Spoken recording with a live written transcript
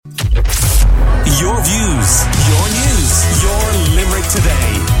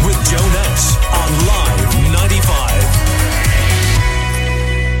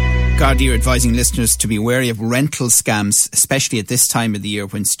Gardaí are advising listeners to be wary of rental scams, especially at this time of the year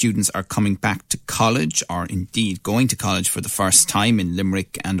when students are coming back to college or indeed going to college for the first time in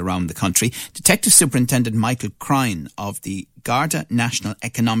Limerick and around the country. Detective Superintendent Michael Crine of the Garda National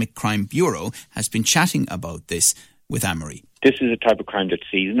Economic Crime Bureau has been chatting about this with Anne-Marie. This is a type of crime that's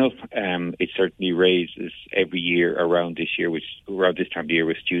seasonal. It certainly raises every year around this time of year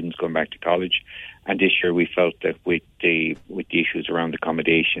with students going back to college. And this year we felt that with the issues around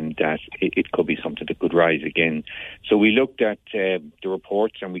accommodation that it could be something that could rise again. So we looked at the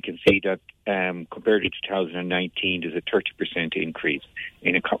reports and we can see that compared to 2019 there's a 30% increase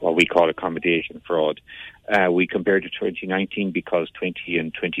in what we call accommodation fraud. We compared to 2019 because 20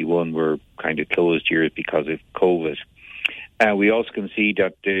 and 21 were kind of closed years because of COVID. We also can see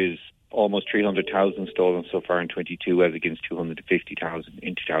that there's almost 300,000 stolen so far in 22 as against 250,000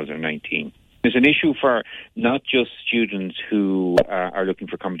 in 2019. There's an issue for not just students who are looking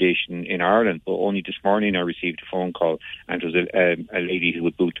for accommodation in Ireland, but only this morning I received a phone call and it was a lady who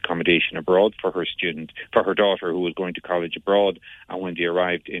had booked accommodation abroad for her daughter who was going to college abroad, and when they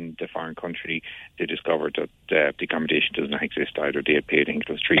arrived in the foreign country they discovered that the accommodation does not exist either. They had paid, I think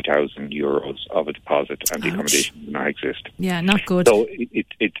it was €3,000 of a deposit and the accommodation does not exist. Yeah, not good. So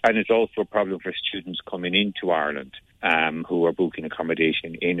it's also a problem for students coming into Ireland who are booking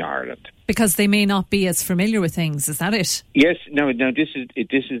accommodation in Ireland. Because they may not be as familiar with things, is that it? Yes, no, this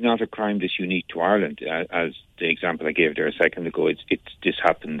is not a crime that's unique to Ireland. As the example I gave there a second ago, this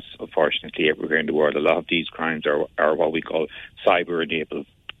happens unfortunately everywhere in the world. A lot of these crimes are what we call cyber-enabled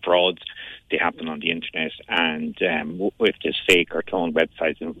frauds. They happen on the internet, and if there's fake or cloned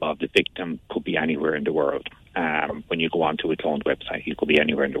websites involved, the victim could be anywhere in the world. When you go onto a cloned website, you could be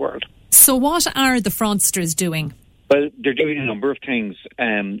anywhere in the world. So what are the fraudsters doing? Well, they're doing a number of things.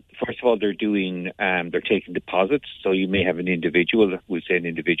 First of all, they're taking deposits. So you may have an individual, we'll say an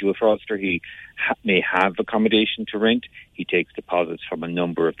individual fraudster. He may have accommodation to rent. He takes deposits from a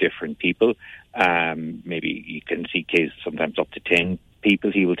number of different people. Maybe you can see cases sometimes up to 10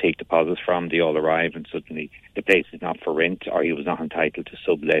 people he will take deposits from. They all arrive and suddenly the place is not for rent, or he was not entitled to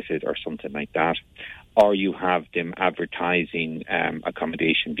sublet it or something like that. Or you have them advertising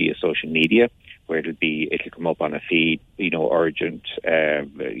accommodation via social media, where it'll come up on a feed, urgent,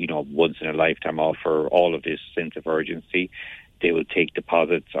 once in a lifetime offer, all of this sense of urgency. They will take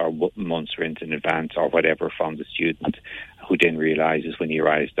deposits or months rent in advance or whatever from the student, who then realises when he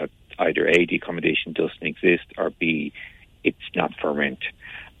arrives that either A, the accommodation doesn't exist, or B, it's not for rent.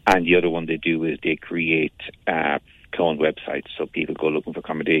 And the other one they do is they create cloned websites. So people go looking for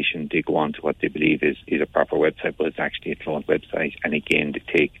accommodation, they go on to what they believe is a proper website, but it's actually a cloned website. And again, they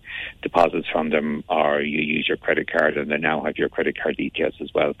take deposits from them, or you use your credit card, and they now have your credit card details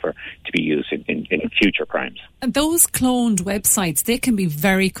as well to be used in future crimes. And those cloned websites, they can be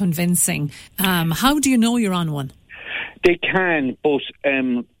very convincing. How do you know you're on one? They can, but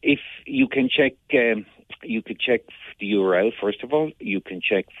if you can check, you could check the URL first of all. You can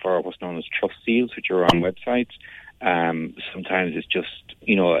check for what's known as trust seals, which are on websites. Sometimes it's just,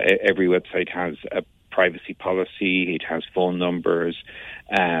 every website has a privacy policy. It has phone numbers.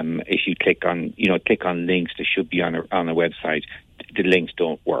 If you click on links that should be on a website, the links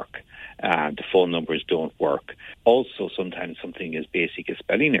don't work. The phone numbers don't work. Also, sometimes something as basic as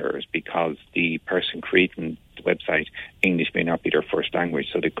spelling errors, because the person creating the website, English may not be their first language,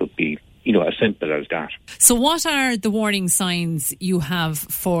 so they could be as simple as that. So what are the warning signs you have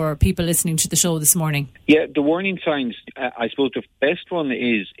for people listening to the show this morning? Yeah, the warning signs, I suppose the best one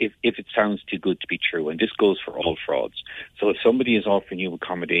is if it sounds too good to be true, and this goes for all frauds. So if somebody is offering you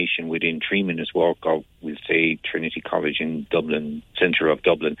accommodation within 3 minutes walk of, we'll say, Trinity College in Dublin, centre of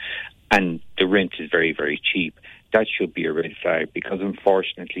Dublin, and the rent is very, very cheap, that should be a red flag, because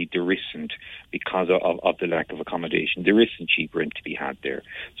unfortunately there isn't, because of the lack of accommodation, there isn't cheap rent to be had there.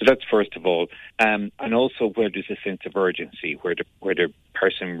 So that's first of all. And also where there's a sense of urgency, where the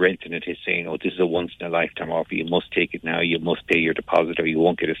person renting it is saying, oh, this is a once in a lifetime offer, you must take it now, you must pay your deposit or you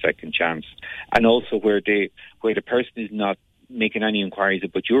won't get a second chance. And also where the person is not making any inquiries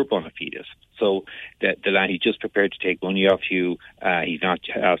about your bona fides. So the lad, he's just prepared to take money off you. He's not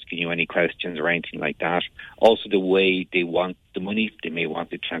asking you any questions or anything like that. Also, the way they want the money, they may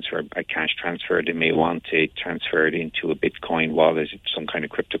want to transfer a cash transfer. They may want to transfer it into a Bitcoin wallet, some kind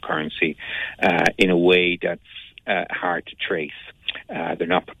of cryptocurrency, in a way that's hard to trace. They're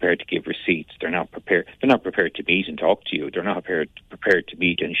not prepared to give receipts. They're not prepared to meet and talk to you. They're not prepared to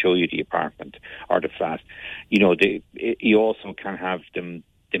meet and show you the apartment or the flat. You also can have them.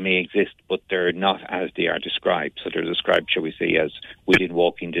 They may exist, but they're not as they are described. So they're described, shall we say, as within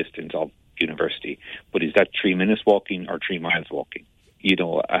walking distance of university. But is that 3 minutes walking or 3 miles walking?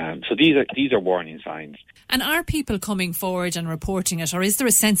 So these are warning signs. And are people coming forward and reporting it, or is there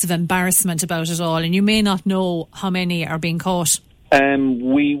a sense of embarrassment about it all, and you may not know how many are being caught?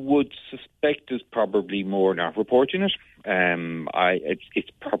 We would suspect there's probably more not reporting it. It's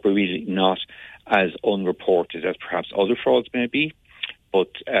probably not as unreported as perhaps other frauds may be, but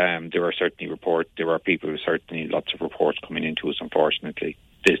there are people who certainly lots of reports coming into us, unfortunately.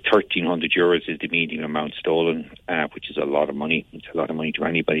 There's €1,300 is the median amount stolen, which is a lot of money. It's a lot of money to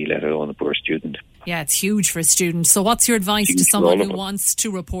anybody, let alone a poor student. Yeah, it's huge for a student. So what's your advice to someone who wants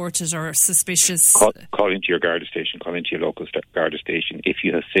to report it or suspicious? Call into your Garda station, call into your local Garda station. If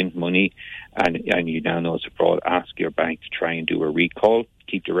you have sent money and you now know it's a fraud, ask your bank to try and do a recall.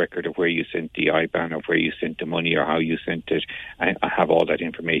 Keep the record of where you sent the IBAN, of where you sent the money or how you sent it, and have all that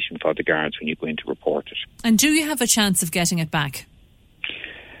information for the guards when you go in to report it. And do you have a chance of getting it back?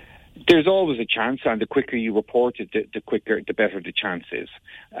 There's always a chance, and the quicker you report it, the better the chance is.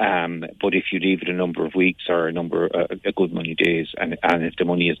 But if you leave it a number of weeks or a good many days, and if the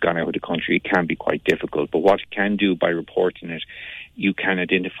money has gone out of the country, it can be quite difficult. But what it can do by reporting it, you can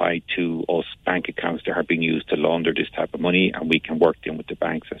identify to us bank accounts that are being used to launder this type of money, and we can work then with the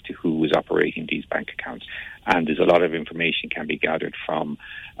banks as to who is operating these bank accounts. And there's a lot of information can be gathered from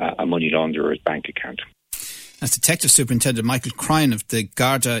a money launderer's bank account. That's Detective Superintendent Michael Cryan of the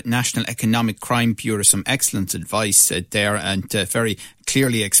Garda National Economic Crime Bureau. Some excellent advice there, and very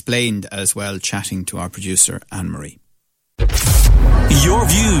clearly explained as well, chatting to our producer Anne-Marie. Your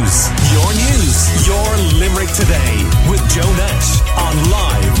views, your news, your Limerick Today with Joe Nash on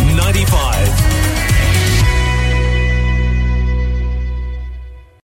Live 95.